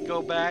may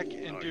go back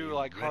and Are do you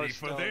like ready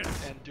for Hearthstone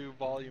this? and do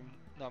volume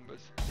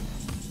numbers.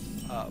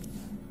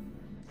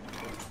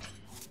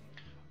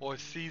 Or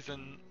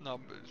season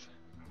numbers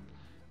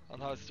on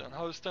Hearthstone.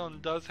 Hearthstone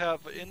does have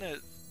in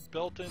it,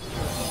 built into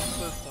its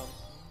own system,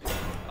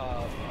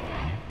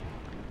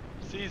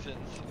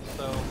 seasons.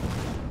 So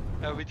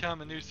every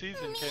time a new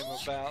season came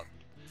about,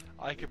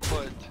 I could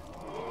put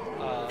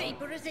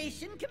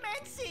Vaporization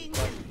commencing.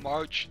 like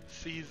March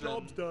season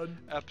Job's done.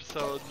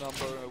 episode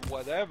number or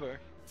whatever,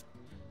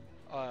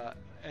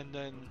 and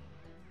then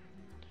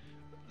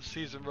the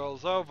season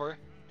rolls over,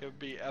 it would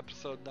be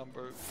episode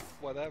number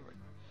whatever.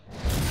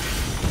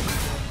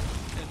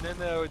 And then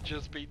there would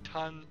just be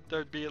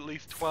there'd be at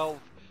least 12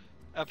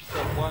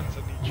 episode 1s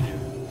in each year.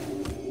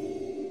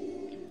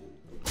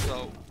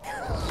 So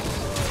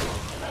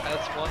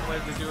that's one way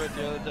to do it.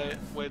 The other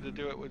way to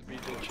do it would be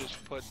to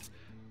just put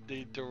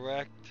the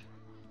direct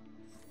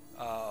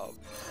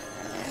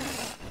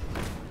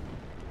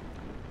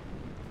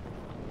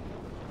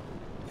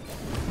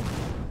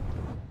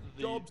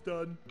Job's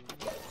done.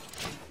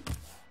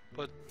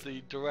 put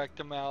the direct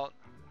amount,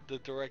 the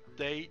direct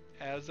date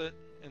as it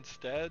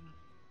instead.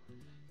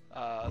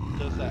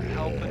 Does that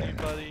help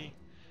anybody?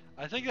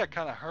 I think that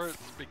kind of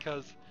hurts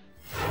because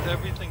since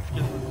everything's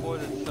getting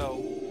recorded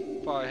so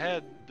far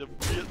ahead, the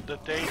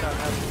date I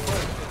have to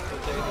put is the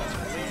date it's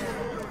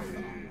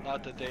released,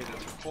 not the date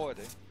it's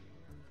recorded.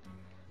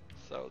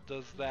 So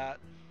does that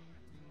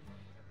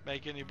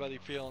make anybody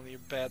feel any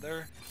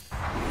better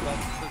about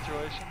the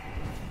situation?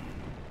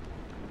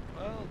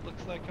 Well, it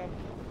looks like I've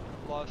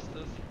lost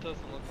this. It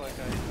doesn't look like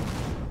I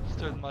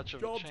stood much of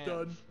a Job's chance.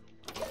 done.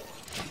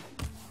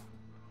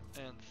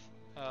 And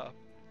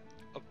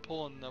of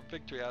pulling a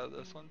victory out of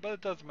this one, but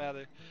it doesn't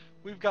matter.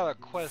 We've got a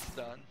quest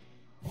done.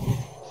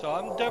 So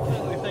I'm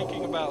definitely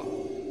thinking about,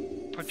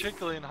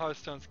 particularly in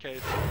Hearthstone's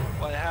case,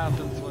 what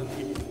happens when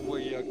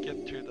we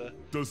get to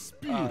The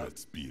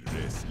spirits be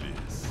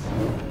restless.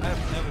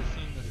 I've never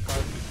seen this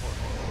card before.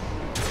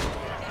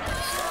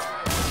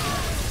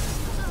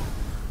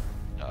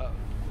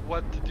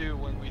 What to do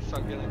when we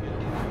start getting into the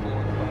 400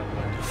 or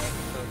 500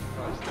 episodes of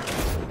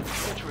Hearthstone,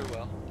 which we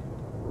will.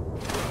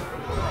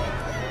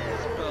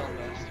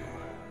 Spellmaster.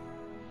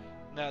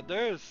 Now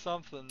there is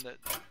something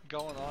that's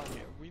going on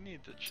here. We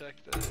need to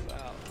check this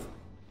out.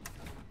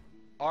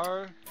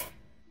 Are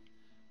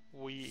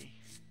we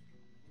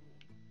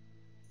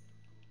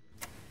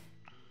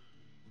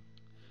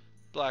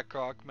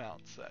Blackrock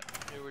Mountain set?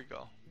 Here we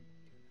go.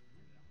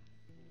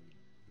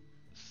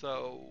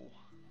 So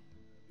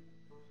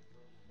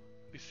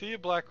we see a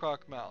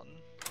Blackrock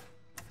Mountain,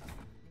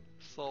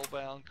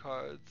 Soulbound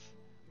cards,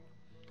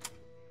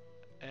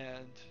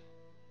 and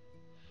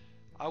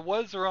I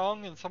was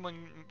wrong and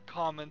someone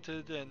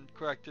commented and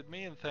corrected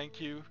me, and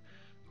thank you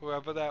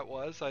whoever that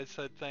was. I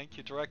said thank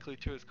you directly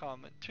to his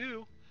comment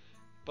too,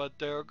 but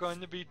there are going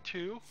to be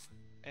 2,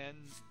 and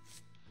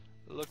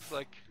it looks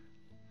like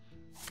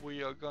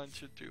we are going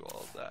to do all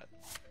of that.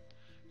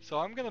 So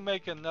I'm going to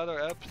make another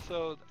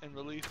episode and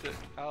release it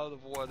out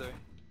of order,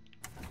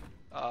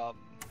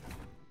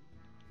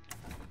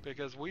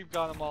 because we've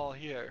got them all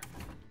here.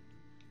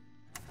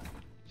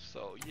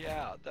 So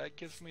yeah, that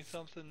gives me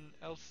something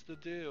else to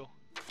do.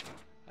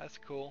 That's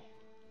cool.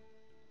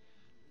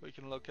 We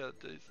can look at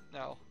these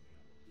now.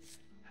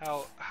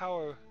 How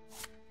are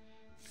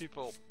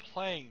people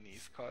playing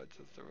these cards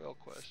is the real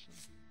question.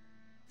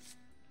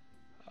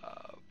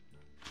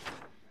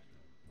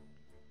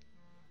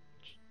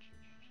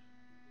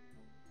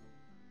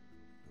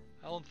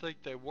 I don't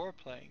think they were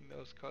playing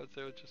those cards,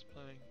 they were just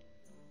playing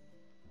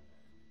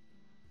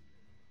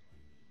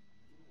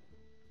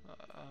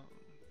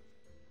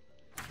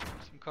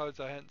some cards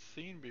I hadn't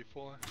seen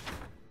before.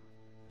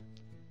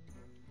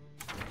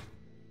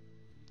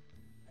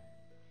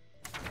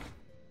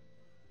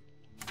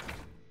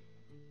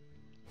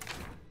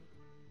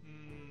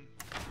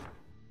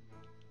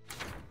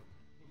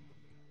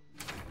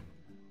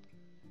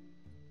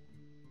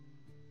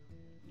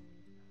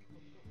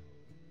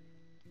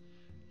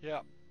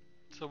 Yeah,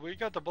 so we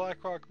got the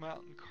Blackrock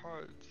Mountain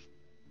cards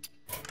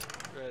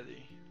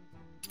ready,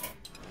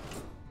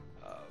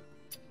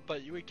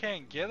 but we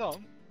can't get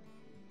them.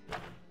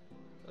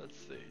 Let's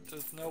see,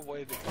 there's no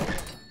way to get them.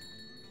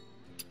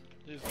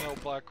 There's no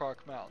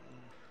Blackrock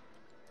Mountain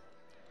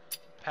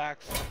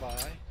packs to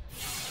buy.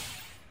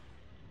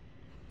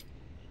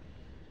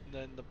 And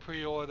then the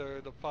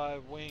pre-order, the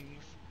 5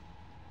 wings,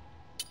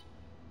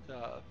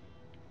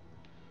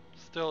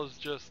 still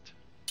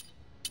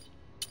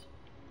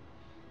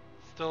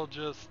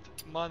just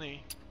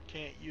money,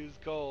 can't use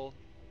gold,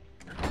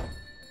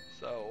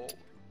 so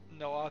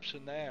no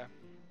option there.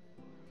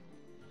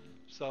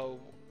 So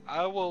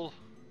I will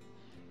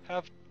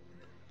have,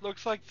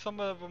 looks like some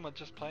of them are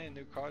just playing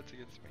new cards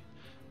against me,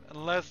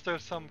 unless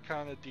there's some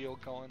kind of deal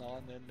going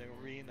on in the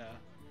arena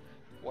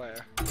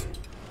where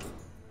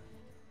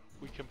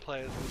we can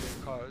play as the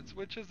new cards,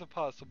 which is a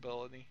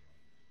possibility.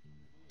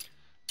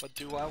 But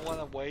do I want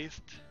to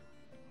waste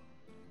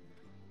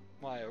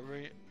my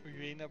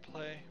arena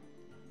play?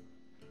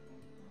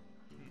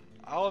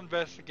 I'll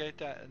investigate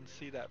that and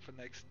see that for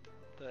the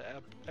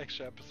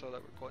extra episode I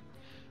record.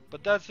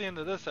 But that's the end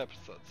of this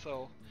episode.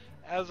 So,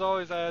 as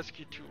always, I ask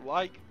you to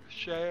like,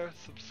 share,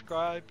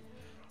 subscribe,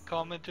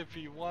 comment if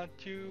you want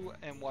to,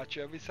 and watch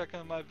every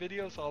second of my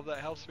videos. All that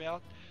helps me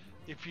out.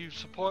 If you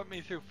support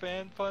me through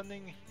fan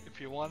funding, if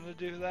you want to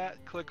do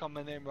that, click on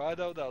my name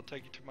Rydo. That'll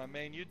take you to my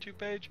main YouTube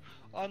page.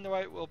 On the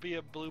right will be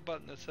a blue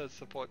button that says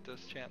support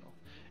this channel.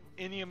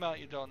 Any amount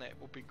you donate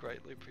will be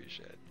greatly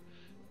appreciated.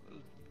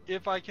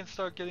 If I can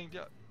start getting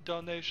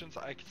donations,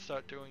 I can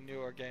start doing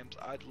newer games.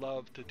 I'd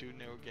love to do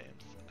newer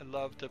games. I'd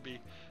love to be,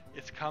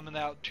 it's coming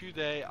out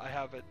today. I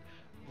have it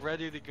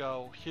ready to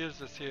go. Here's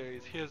the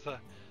series. Here's the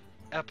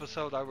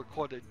episode I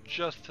recorded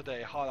just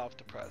today, hot off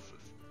the presses.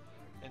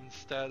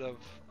 Instead of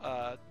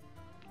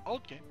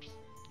old games.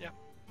 Yeah.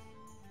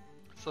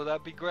 So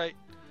that'd be great.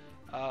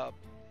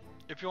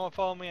 If you want to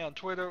follow me on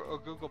Twitter or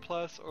Google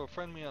Plus or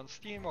friend me on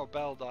Steam or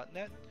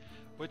Battle.net,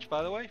 which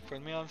by the way,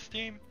 friend me on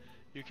Steam,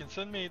 you can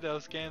send me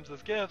those games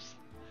as gifts,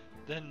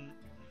 then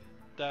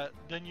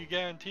you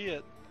guarantee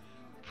it,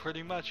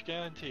 pretty much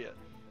guarantee it,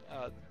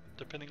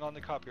 depending on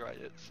the copyright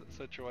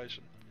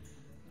situation.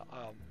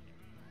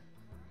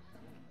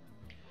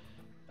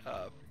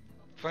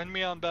 Friend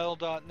me on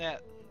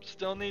Battle.net.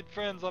 Still need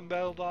friends on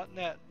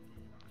Battle.net.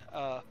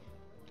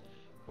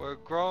 We're a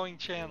growing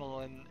channel,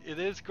 and it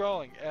is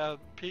growing,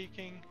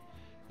 peaking.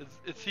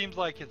 It seems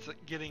like it's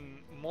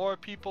getting more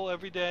people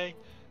every day,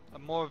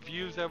 more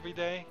views every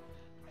day,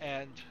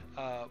 and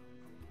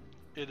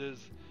it is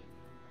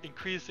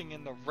increasing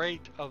in the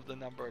rate of the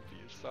number of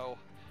views. So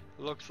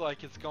it looks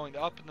like it's going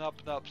up and up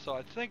and up. So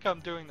I think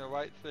I'm doing the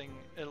right thing,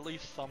 at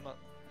least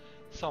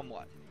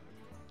somewhat.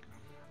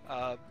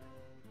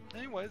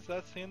 Anyways,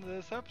 that's the end of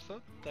this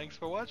episode. Thanks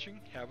for watching.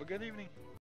 Have a good evening.